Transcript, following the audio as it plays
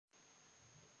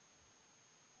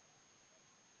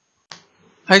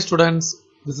Hi students,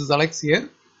 this is Alex here.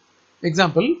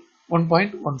 Example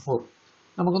 1.14.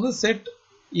 நமக்கு வந்து set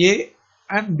A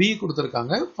and B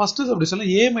கொடுத்திருக்காங்க. First subdivision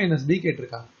A minus B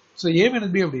கேட்டிருக்காங்க. So A minus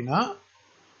B அப்படின்னா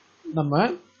நம்ம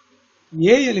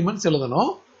A elements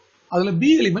எழுதணும். அதுல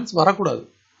B elements வரக்கூடாது.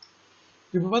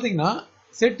 இப்போ பாத்தீங்கன்னா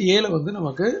set A ல வந்து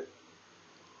நமக்கு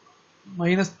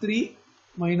 -3,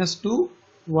 -2,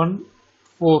 1,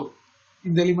 4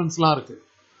 இந்த எலிமெண்ட்ஸ்லாம் இருக்கு.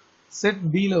 set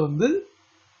B ல வந்து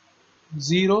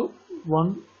 0, 1,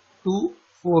 2,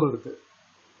 4 இருக்கு.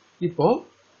 இப்போ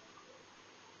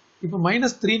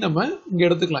 -3 நம்ம இங்க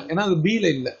எடுத்துக்கலாம். ஏன்னா அது B ல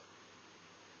இல்ல.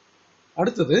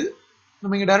 அடுத்தது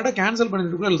நம்ம இங்க டைரக்டா கேன்சல்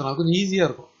பண்ணிட்டு கூட எழுதலாம். கொஞ்சம் ஈஸியா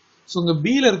இருக்கும். சோ இங்க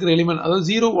B ல இருக்கிற எலிமெண்ட் அதாவது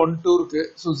 0, 1, 2 இருக்கு.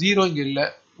 சோ 0 இங்க இல்ல.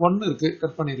 1 இருக்கு.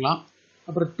 கட் பண்ணிரலாம்.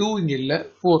 அப்புறம் 2 இங்க இல்ல.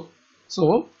 4. சோ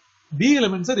B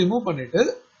எலிமெண்ட்ஸை ரிமூவ் பண்ணிட்டு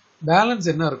பேலன்ஸ்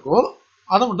என்ன இருக்கோ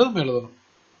அதை மட்டும் நம்ம எழுதணும்.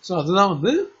 சோ அதுதான்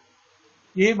வந்து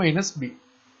A minus B.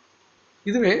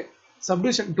 இதுவே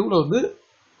சப்டிவிஷன் 2 ல வந்து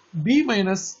B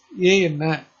minus A என்ன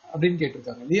அப்படின்னு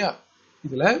கேட்டிருக்காங்க இல்லையா?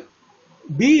 இதுல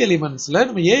B எலிமெண்ட்ஸ்ல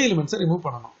நம்ம A எலிமெண்ட்ஸை ரிமூவ்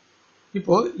பண்ணணும்.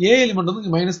 இப்போ A எலிமெண்ட் வந்து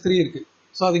இங்க -3 இருக்கு.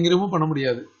 சோ அதை இங்க ரிமூவ் பண்ண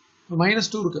முடியாது.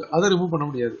 -2 இருக்கு. அதை ரிமூவ் பண்ண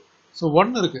முடியாது. சோ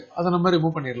 1 இருக்கு. அதை நம்ம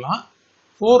ரிமூவ் பண்ணிரலாம்.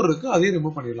 4 இருக்கு. அதையும்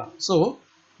ரிமூவ் பண்ணிரலாம். சோ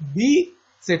B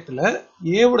செட்ல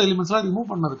A ஓட எலிமெண்ட்ஸ்லாம் ரிமூவ்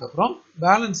பண்ணதுக்கு அப்புறம்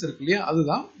பேலன்ஸ் இருக்கு இல்லையா?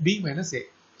 அதுதான் B minus A.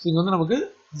 சோ இங்க வந்து நமக்கு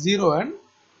 0 and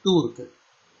 2 இருக்கு.